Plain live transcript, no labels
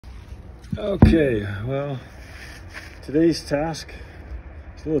Okay, well, today's task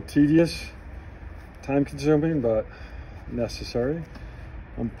is a little tedious, time consuming, but necessary.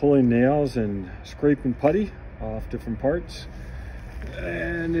 I'm pulling nails and scraping putty off different parts,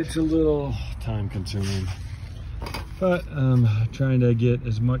 and it's a little time consuming, but I'm trying to get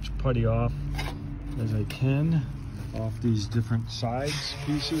as much putty off as I can off these different sides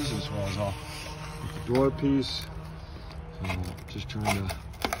pieces, as well as off the door piece. So just trying to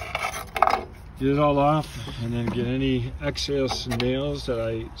get it all off and then get any excess nails that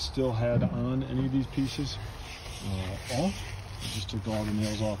I still had on any of these pieces off. I just took all the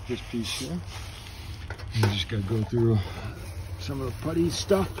nails off this piece here. You just gotta go through some of the putty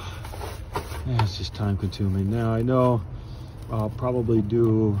stuff. Yeah, it's just time consuming. Now I know I'll probably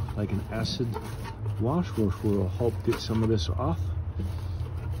do like an acid wash, which will help get some of this off.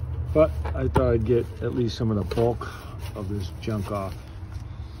 But I thought I'd get at least some of the bulk of this junk off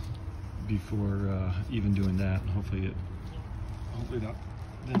before even doing that. Hopefully that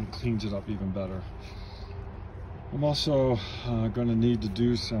then cleans it up even better. I'm also going to need to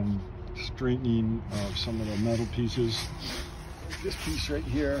do some straightening of some of the metal pieces. This piece right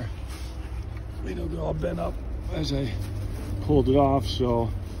here, it'll get all bent up as I pulled it off. So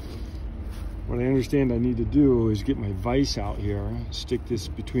what I understand I need to do is get my vise out here, stick this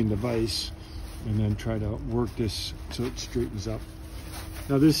between the vise, and then try to work this so it straightens up.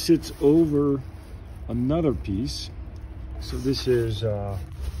 Now this sits over another piece. So this is the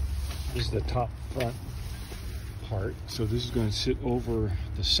top front part. So this is going to sit over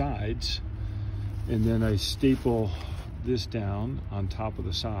the sides, and then I staple this down on top of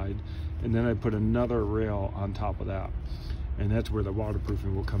the side, and then I put another rail on top of that, and that's where the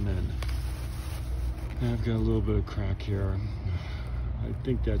waterproofing will come in. And I've got a little bit of crack here. I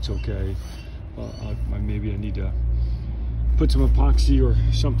think that's okay. Maybe I need to put some epoxy or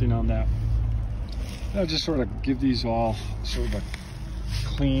something on that. I'll just sort of give these all sort of a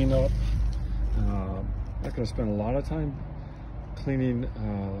clean up. I'm not going to spend a lot of time cleaning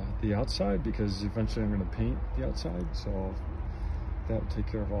the outside, because eventually I'm going to paint the outside, so that will take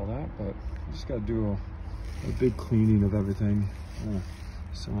care of all that. But I just got to do a big cleaning of everything.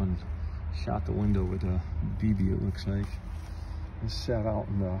 Someone shot the window with a BB, it looks like. It sat out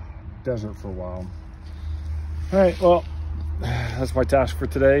in the desert for a while. All right, well, that's my task for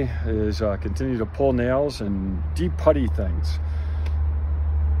today, is continue to pull nails and de-putty things.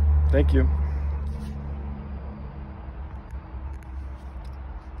 Thank you.